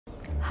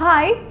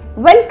Hi,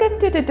 welcome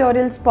to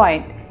Tutorials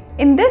Point.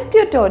 In this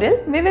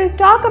tutorial, we will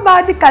talk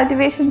about the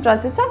cultivation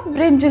process of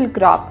brinjal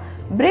crop.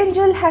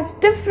 Brinjal has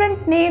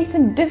different names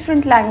in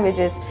different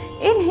languages.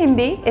 In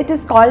Hindi, it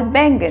is called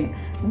Bengan.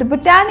 The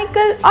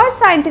botanical or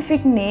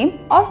scientific name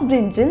of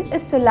brinjal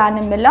is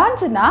Solanum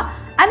melongena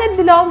and it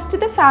belongs to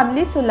the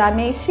family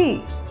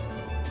Solanaceae.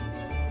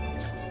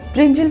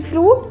 Brinjal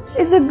fruit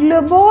is a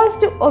globose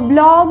to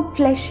oblong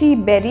fleshy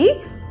berry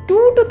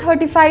 2 to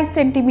 35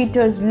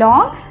 centimeters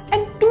long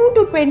and 2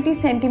 to 20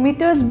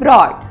 centimeters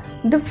broad.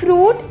 The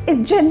fruit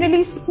is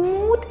generally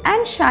smooth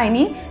and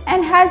shiny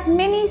and has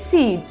many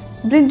seeds.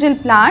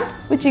 Brinjal plant,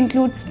 which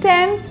includes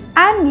stems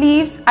and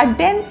leaves, are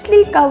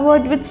densely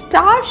covered with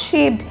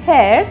star-shaped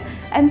hairs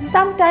and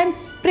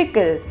sometimes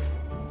prickles.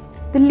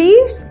 The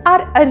leaves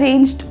are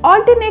arranged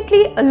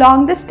alternately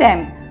along the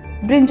stem.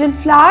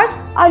 Brinjal flowers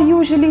are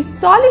usually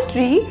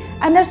solitary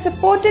and are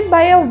supported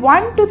by a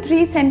 1 to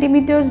 3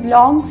 centimeters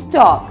long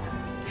stalk.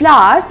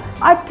 Flowers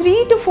are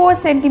 3 to 4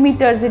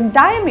 centimeters in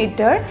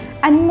diameter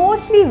and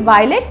mostly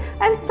violet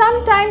and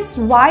sometimes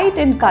white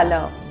in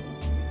color.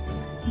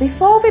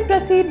 Before we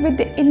proceed with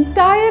the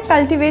entire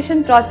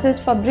cultivation process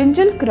for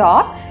brinjal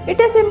crop, it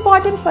is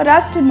important for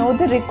us to know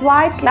the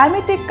required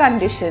climatic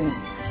conditions.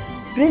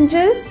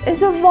 Brinjal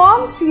is a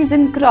warm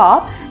season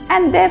crop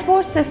and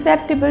therefore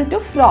susceptible to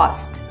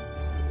frost.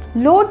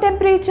 Low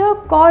temperature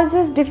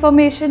causes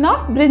deformation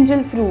of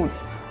brinjal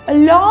fruits. A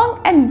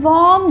long and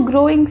warm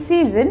growing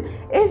season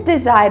is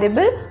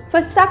desirable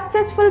for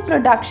successful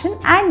production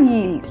and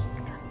yield.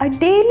 A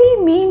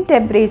daily mean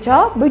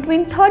temperature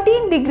between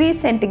 13 degrees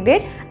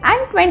centigrade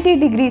and 20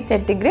 degrees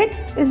centigrade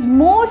is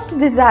most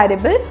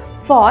desirable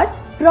for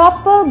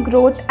proper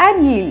growth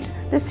and yield.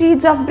 The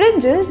seeds of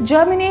brinjal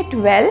germinate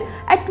well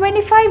at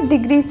 25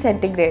 degrees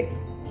centigrade.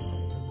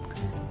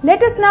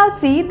 Let us now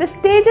see the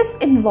stages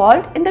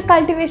involved in the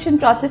cultivation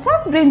process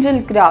of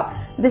brinjal crop.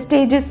 The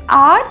stages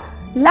are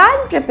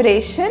land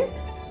preparation,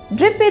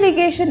 drip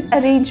irrigation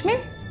arrangement,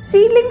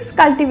 seedlings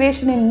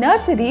cultivation in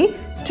nursery,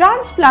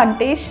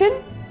 transplantation,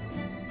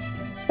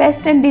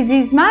 pest and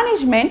disease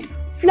management,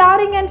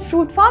 flowering and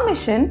fruit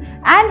formation,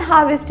 and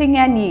harvesting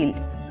and yield.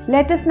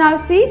 Let us now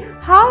see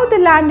how the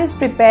land is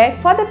prepared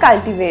for the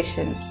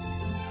cultivation.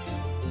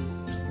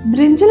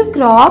 Brinjal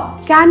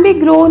crop can be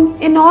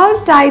grown in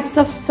all types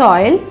of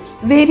soil,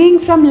 varying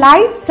from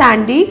light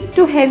sandy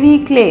to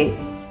heavy clay.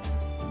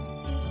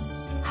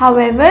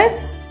 However,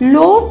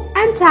 low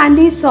and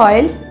sandy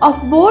soil of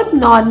both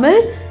normal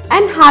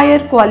and higher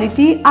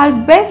quality are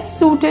best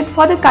suited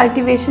for the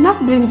cultivation of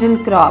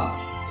brinjal crop.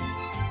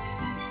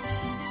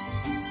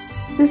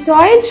 The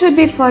soil should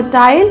be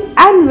fertile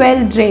and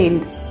well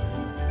drained.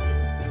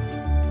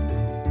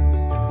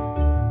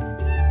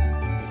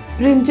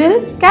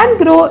 Brinjal can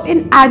grow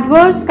in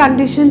adverse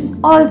conditions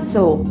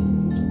also.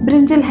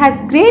 Brinjal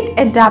has great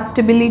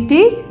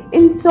adaptability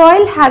in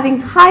soil having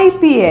high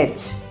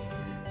pH.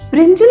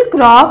 Brinjal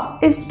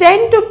crop is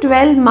 10 to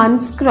 12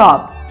 months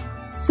crop.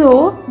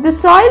 So, the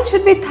soil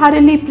should be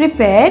thoroughly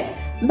prepared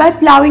by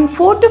ploughing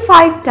 4 to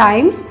 5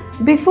 times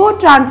before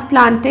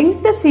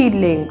transplanting the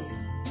seedlings.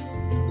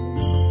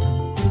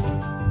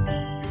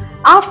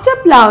 After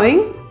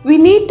ploughing, we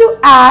need to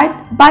add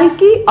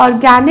bulky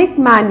organic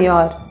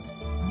manure.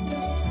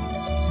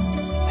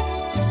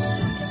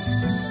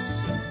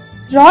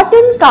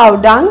 Rotten cow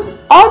dung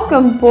or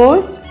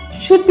compost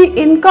should be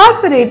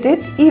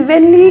incorporated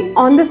evenly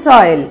on the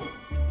soil.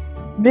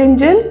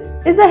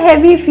 Brinjal is a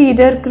heavy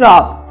feeder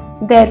crop.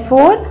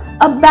 Therefore,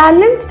 a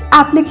balanced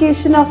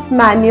application of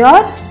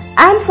manure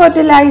and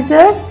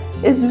fertilizers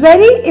is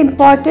very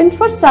important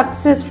for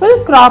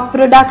successful crop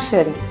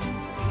production.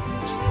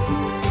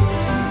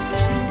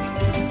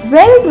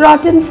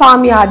 Well-rotten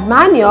farmyard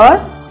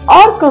manure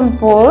or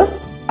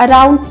compost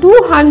around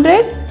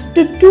 200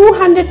 to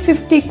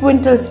 250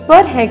 quintals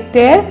per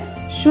hectare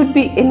should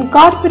be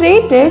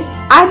incorporated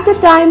at the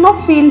time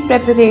of field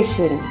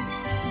preparation.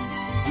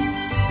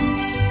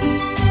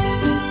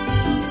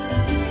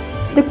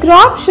 The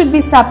crop should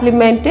be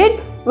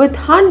supplemented with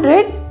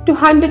 100 to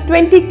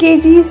 120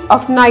 kgs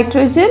of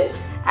nitrogen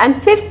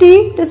and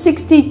 50 to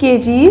 60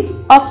 kgs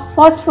of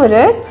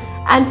phosphorus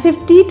and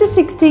 50 to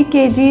 60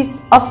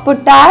 kgs of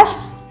potash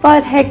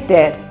per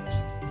hectare.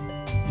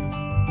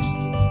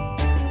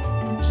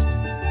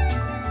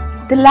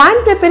 The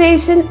land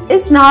preparation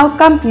is now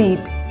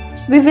complete.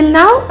 We will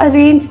now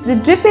arrange the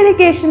drip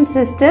irrigation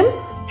system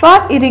for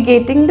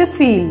irrigating the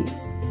field.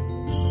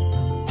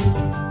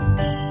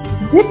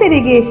 Drip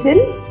irrigation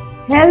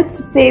helps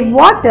save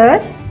water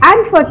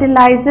and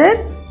fertilizer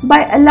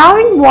by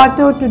allowing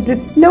water to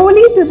drip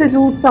slowly to the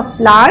roots of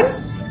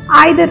plants,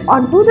 either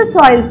onto the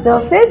soil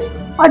surface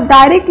or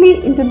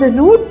directly into the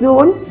root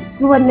zone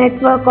through a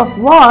network of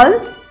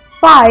valves,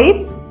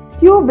 pipes,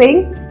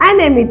 tubing and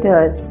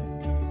emitters.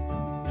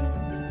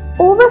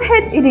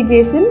 Overhead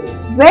irrigation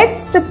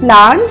wets the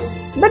plants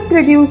but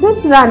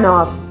produces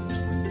runoff.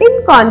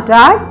 In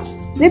contrast,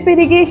 drip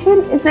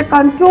irrigation is a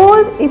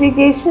controlled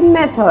irrigation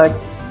method.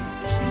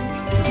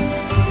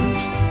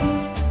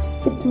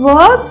 It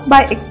works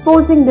by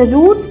exposing the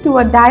roots to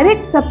a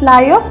direct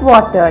supply of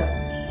water.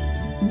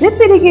 Drip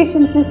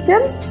irrigation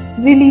system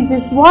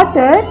releases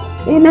water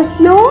in a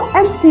slow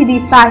and steady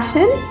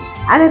fashion,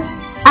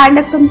 and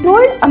a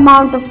controlled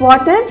amount of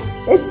water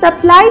is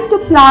supplied to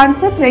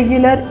plants at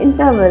regular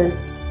intervals.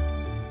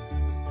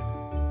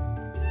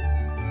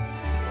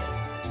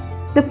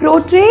 The pro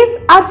trays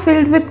are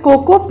filled with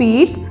coco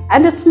peat,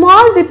 and a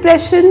small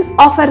depression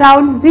of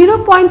around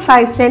 0.5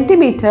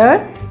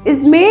 cm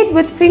is made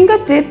with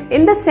fingertip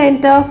in the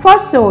center for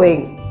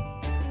sowing.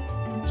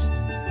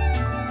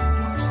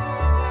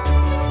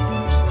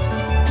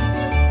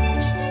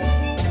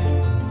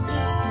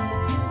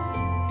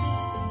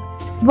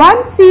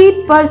 One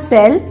seed per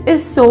cell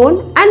is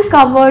sown and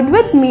covered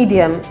with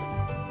medium.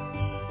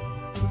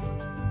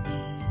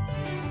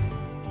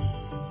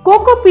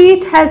 Coco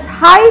peat has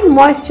high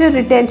moisture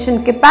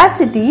retention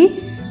capacity,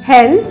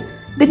 hence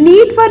the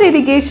need for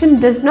irrigation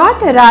does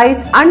not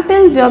arise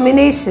until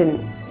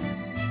germination.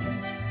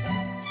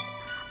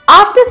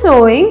 After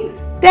sowing,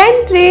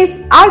 10 trays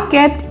are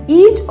kept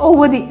each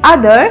over the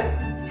other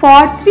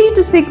for 3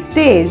 to 6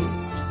 days.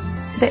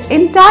 The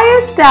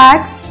entire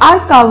stacks are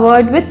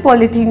covered with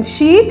polythene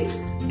sheet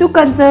to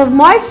conserve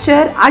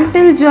moisture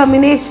until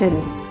germination.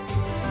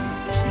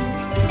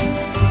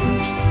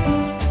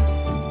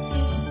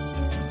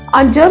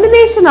 On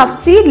germination of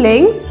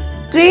seedlings,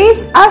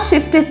 trays are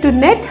shifted to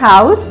net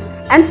house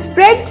and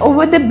spread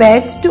over the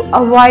beds to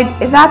avoid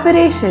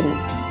evaporation.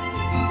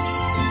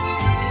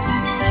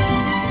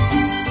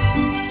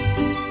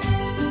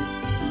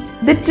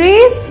 The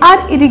trays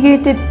are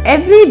irrigated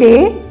every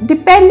day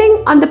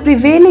depending on the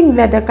prevailing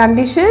weather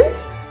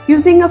conditions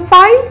using a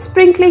fine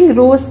sprinkling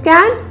rose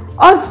can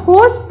or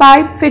hose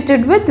pipe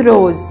fitted with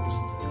rose.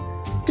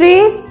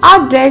 Trays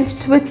are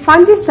drenched with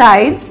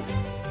fungicides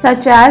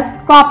such as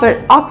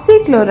copper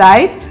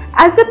oxychloride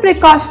as a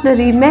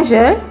precautionary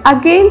measure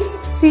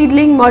against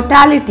seedling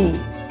mortality.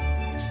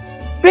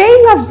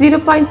 Spraying of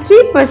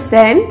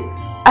 0.3%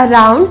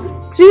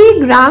 around 3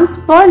 grams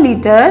per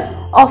liter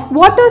of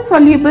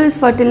water-soluble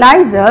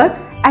fertilizer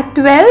at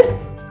 12th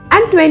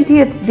and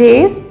 20th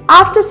days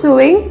after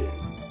sowing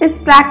is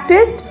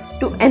practiced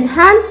to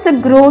enhance the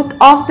growth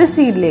of the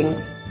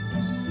seedlings.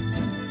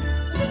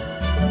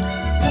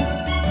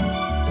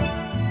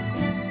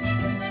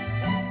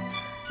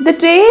 The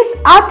trays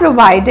are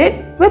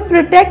provided with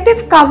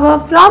protective cover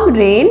from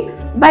rain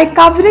by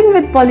covering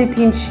with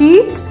polythene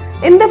sheets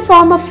in the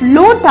form of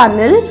low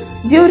tunnel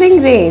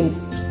during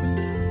rains.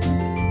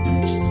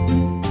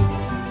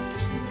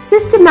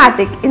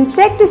 Systematic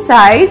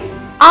insecticides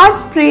are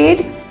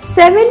sprayed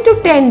 7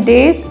 to 10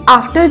 days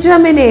after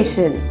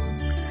germination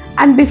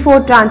and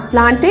before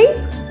transplanting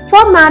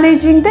for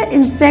managing the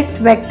insect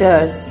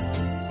vectors.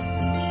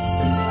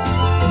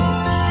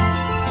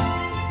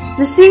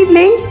 The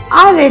seedlings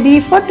are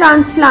ready for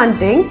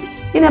transplanting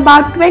in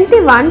about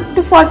 21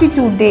 to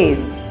 42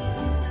 days.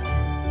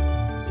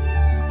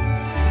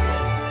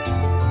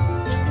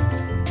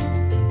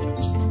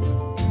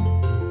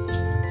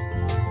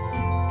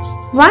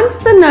 Once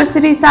the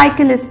nursery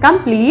cycle is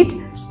complete,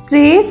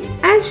 trays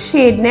and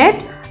shade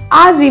net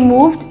are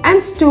removed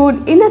and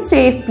stored in a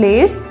safe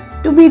place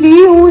to be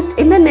reused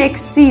in the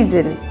next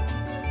season.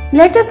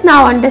 Let us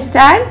now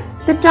understand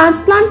the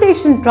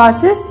transplantation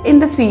process in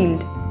the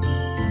field.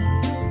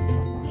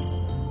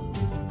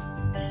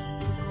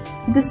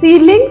 The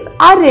seedlings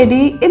are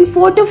ready in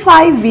 4 to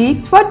 5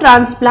 weeks for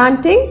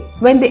transplanting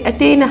when they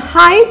attain a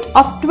height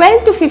of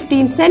 12 to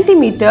 15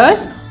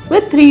 centimeters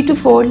with 3 to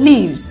 4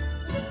 leaves.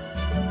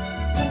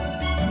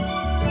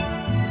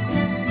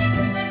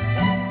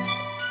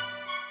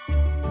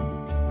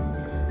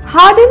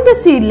 Harden the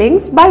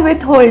seedlings by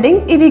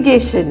withholding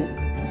irrigation.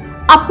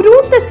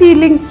 Uproot the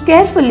seedlings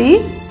carefully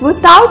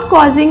without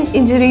causing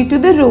injury to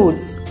the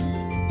roots.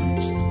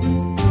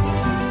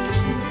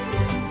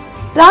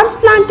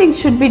 Transplanting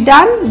should be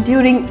done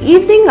during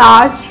evening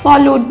hours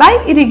followed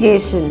by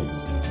irrigation.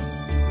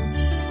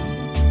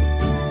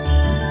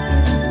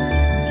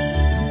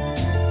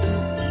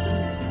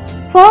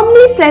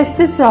 Firmly press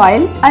the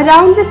soil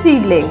around the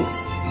seedlings.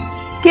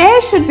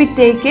 Care should be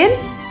taken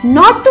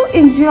not to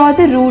injure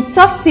the roots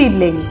of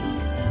seedlings.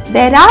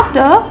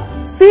 Thereafter,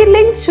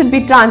 seedlings should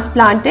be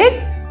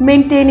transplanted,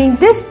 maintaining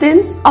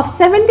distance of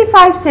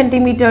 75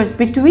 cm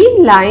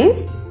between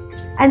lines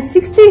and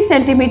 60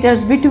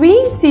 cm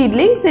between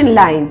seedlings in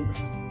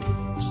lines.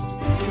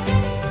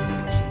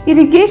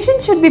 Irrigation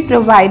should be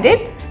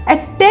provided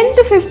at 10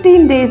 to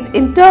 15 days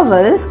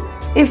intervals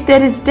if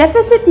there is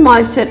deficit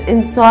moisture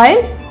in soil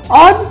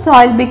or the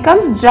soil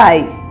becomes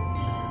dry.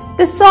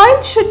 The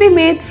soil should be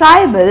made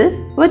friable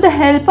with the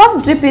help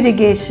of drip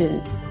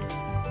irrigation.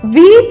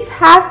 Weeds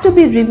have to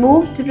be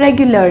removed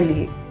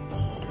regularly.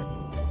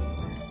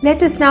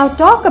 Let us now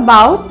talk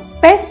about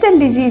pest and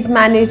disease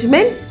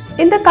management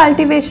in the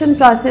cultivation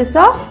process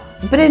of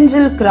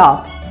brinjal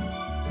crop.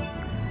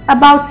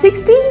 About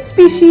 16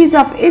 species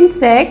of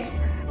insects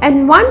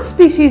and 1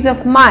 species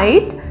of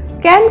mite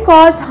can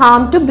cause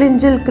harm to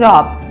brinjal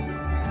crop.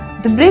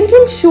 The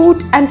brinjal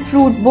shoot and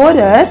fruit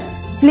borer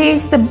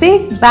place the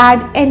big bad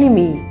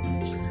enemy.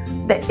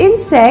 The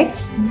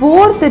insects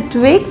bore the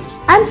twigs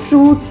and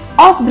fruits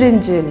of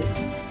brinjal.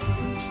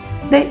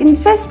 The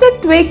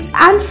infested twigs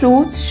and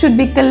fruits should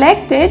be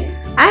collected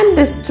and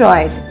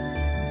destroyed.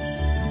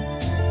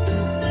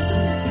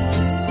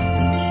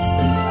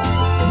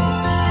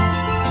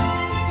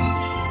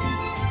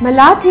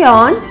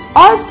 Malathion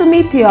or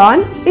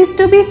Sumethion is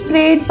to be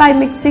sprayed by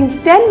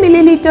mixing 10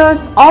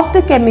 milliliters of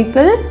the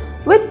chemical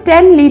with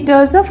 10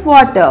 liters of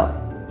water.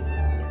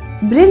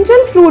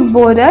 Brinjal fruit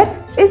borer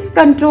is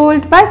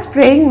controlled by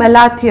spraying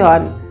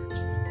Malathion.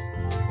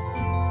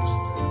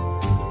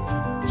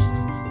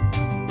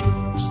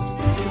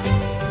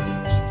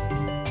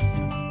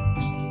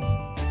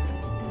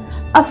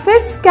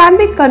 Aphids can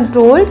be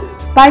controlled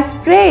by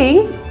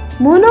spraying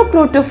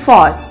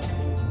monocrotophos.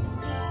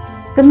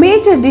 The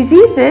major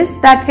diseases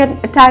that can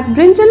attack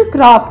brinjal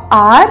crop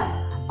are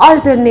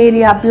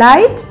Alternaria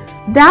blight,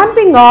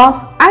 damping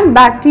off and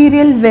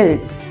bacterial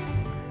wilt.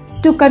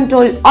 To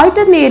control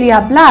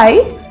Alternaria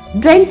blight,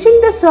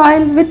 drenching the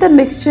soil with a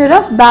mixture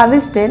of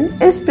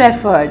Bavistin is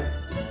preferred.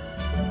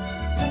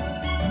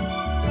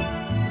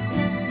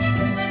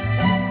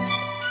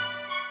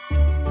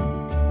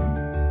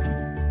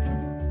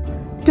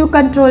 To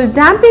control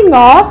damping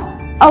off,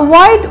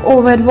 avoid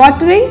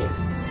overwatering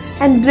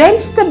and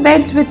drench the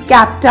beds with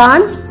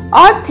Captan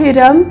or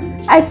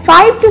Thiram at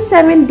 5 to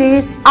 7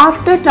 days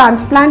after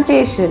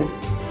transplantation.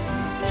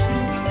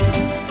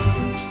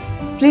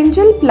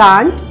 Brinjal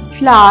plant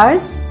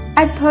flowers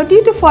at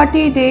 30 to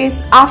 40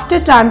 days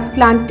after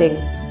transplanting.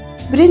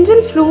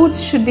 Brinjal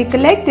fruits should be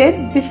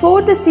collected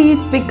before the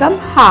seeds become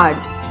hard.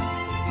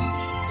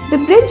 The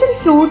brinjal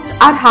fruits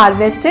are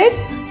harvested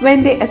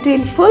when they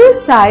attain full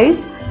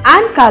size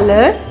and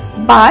color,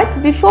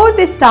 but before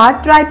they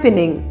start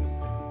ripening.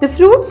 The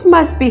fruits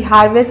must be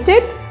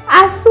harvested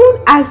as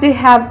soon as they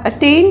have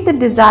attained the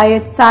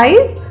desired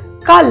size,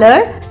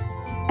 color,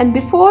 and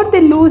before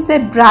they lose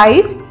their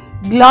bright,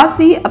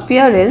 glossy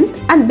appearance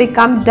and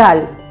become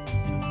dull.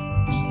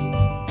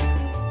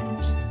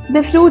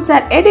 The fruits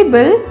are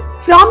edible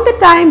from the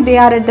time they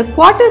are at the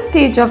quarter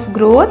stage of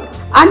growth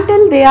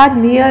until they are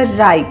near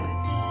ripe.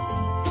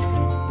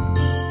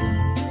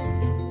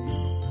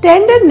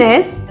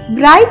 Tenderness,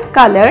 bright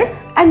color,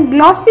 and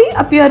glossy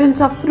appearance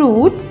of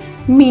fruit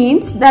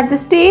means that the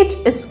stage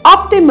is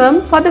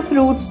optimum for the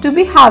fruits to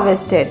be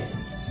harvested.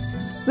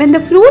 When the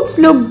fruits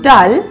look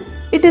dull,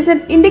 it is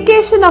an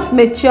indication of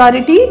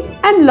maturity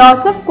and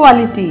loss of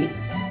quality.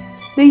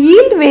 The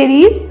yield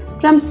varies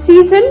from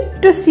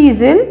season to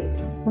season,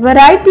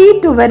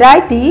 variety to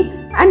variety,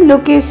 and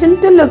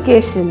location to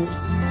location.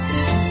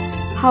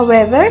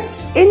 However,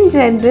 in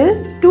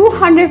general,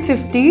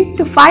 250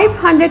 to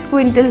 500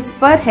 quintals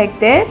per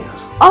hectare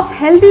of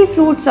healthy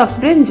fruits of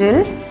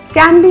brinjal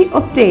can be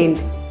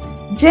obtained.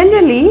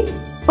 Generally,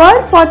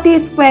 per 40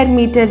 square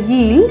meter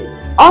yield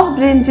of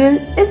brinjal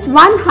is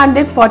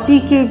 140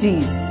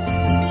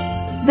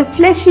 kgs. The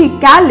fleshy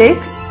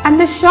calyx and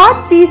the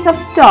short piece of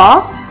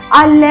stalk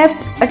are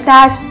left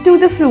attached to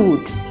the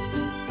fruit.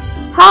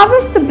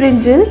 Harvest the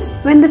brinjal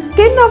when the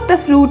skin of the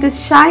fruit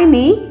is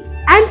shiny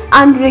and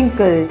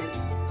unwrinkled.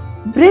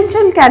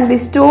 Brinjal can be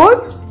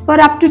stored for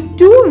up to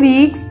 2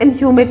 weeks in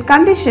humid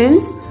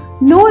conditions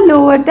no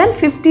lower than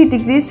 50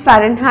 degrees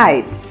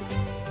Fahrenheit.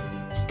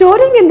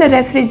 Storing in the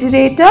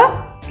refrigerator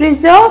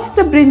preserves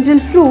the brinjal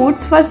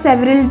fruits for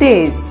several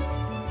days.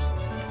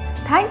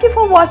 Thank you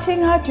for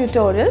watching our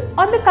tutorial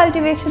on the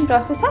cultivation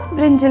process of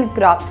brinjal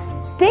crop.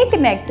 Stay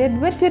connected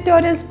with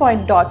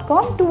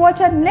tutorialspoint.com to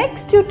watch our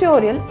next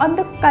tutorial on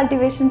the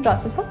cultivation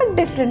process of a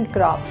different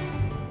crop.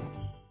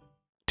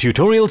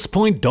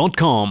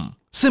 Tutorialspoint.com.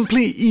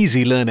 Simply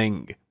easy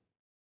learning.